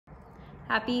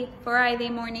Happy Friday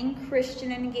morning,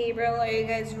 Christian and Gabriel. Are you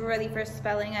guys ready for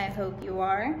spelling? I hope you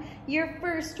are. Your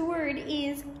first word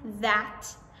is that.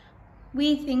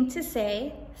 We think to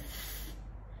say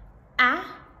at,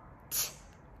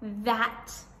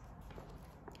 that.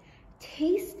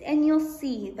 Taste and you'll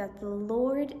see that the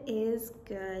Lord is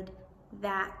good,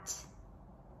 that.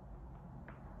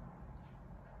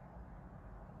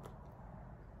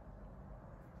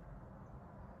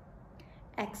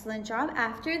 Excellent job.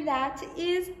 After that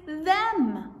is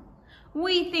them.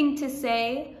 We think to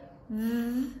say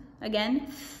again,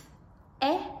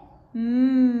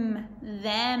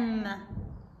 them.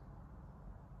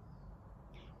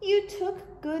 You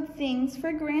took good things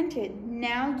for granted.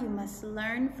 Now you must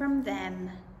learn from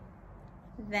them.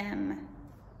 Them.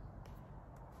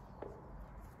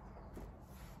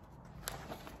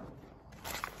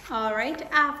 All right,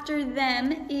 after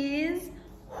them is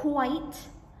white.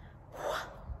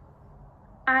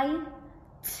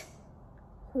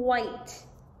 White.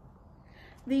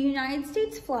 The United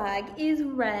States flag is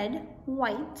red,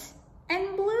 white,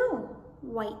 and blue.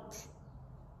 White.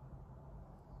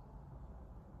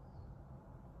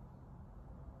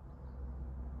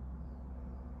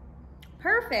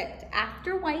 Perfect.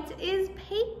 After white is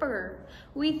paper.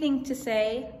 We think to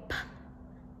say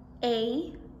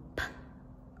paper.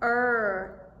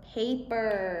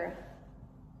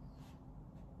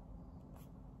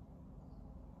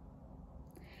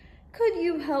 Could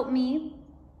you help me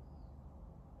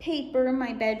paper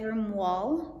my bedroom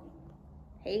wall?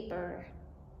 Paper.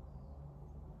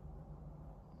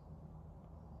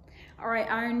 All right,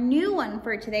 our new one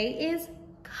for today is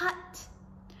cut.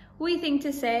 We think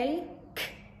to say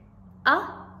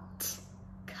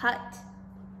cut.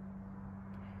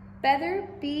 Better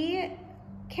be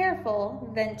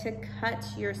careful than to cut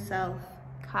yourself.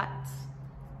 Cut.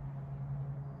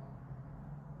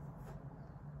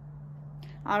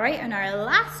 All right, and our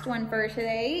last one for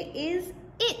today is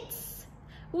it's.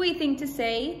 We think to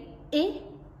say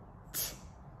it's.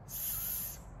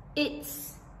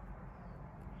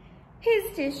 His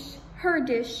dish, her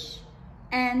dish,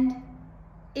 and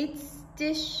its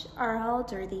dish are all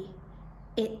dirty.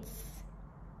 It's.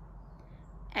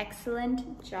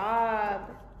 Excellent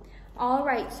job. All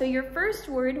right, so your first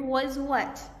word was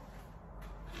what?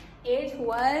 It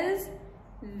was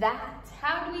that.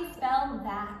 How do we spell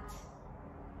that?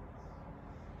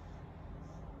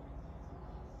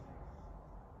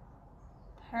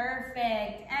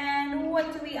 Perfect. And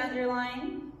what do we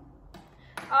underline?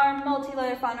 Our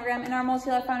multi-letter phonogram, and our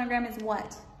multi-letter phonogram is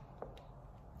what?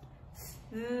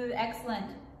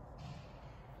 Excellent.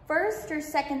 First or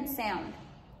second sound?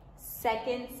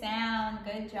 Second sound.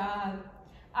 Good job.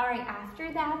 All right,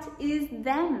 after that is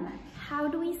them. How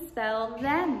do we spell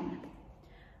them?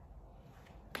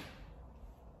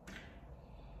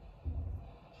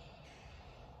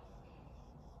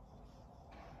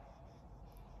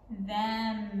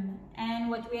 Them. And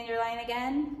what do we underline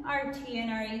again? Our T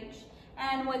and our H.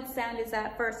 And what sound is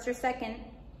that? First or second?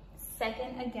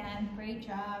 Second again. Great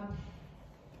job.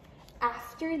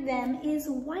 After them is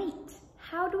white.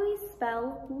 How do we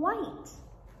spell white?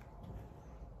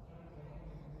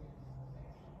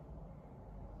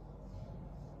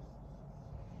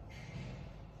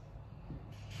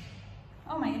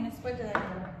 Oh my goodness, what did I do?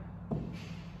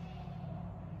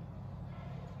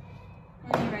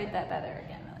 Let me write that better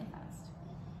again really fast.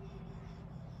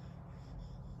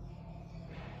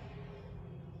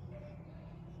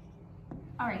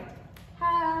 All right.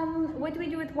 What do we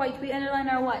do with white? We underline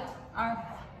our what? Our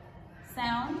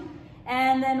sound.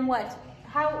 And then what?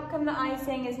 How come the I is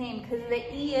saying his name? Because the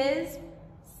E is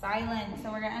silent.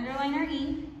 So we're going to underline our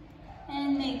E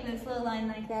and make this little line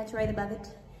like that right above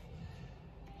it.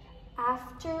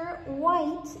 After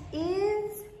white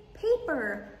is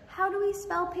paper. How do we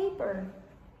spell paper?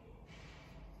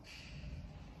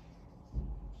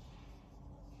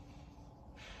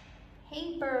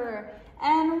 Paper.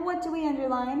 And what do we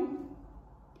underline?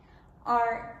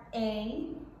 Our A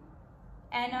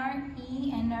and our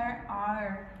E and our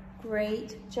R.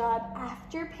 Great job.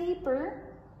 After paper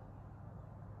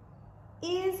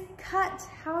is cut.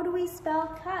 How do we spell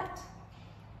cut?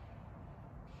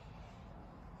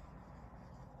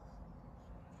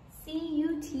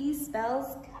 C-U-T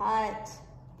spells cut.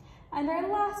 And our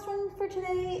last one for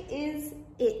today is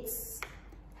it's.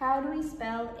 How do we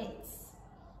spell it's?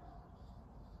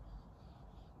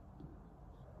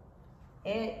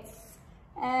 It's.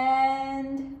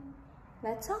 And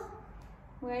that's all.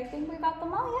 I think we got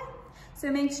them all, yeah? So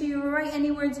make sure you write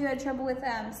any words you had trouble with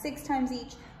 6 times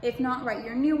each. If not, write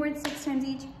your new words 6 times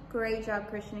each. Great job,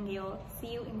 Christian and Gail.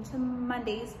 See you into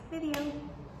Monday's video.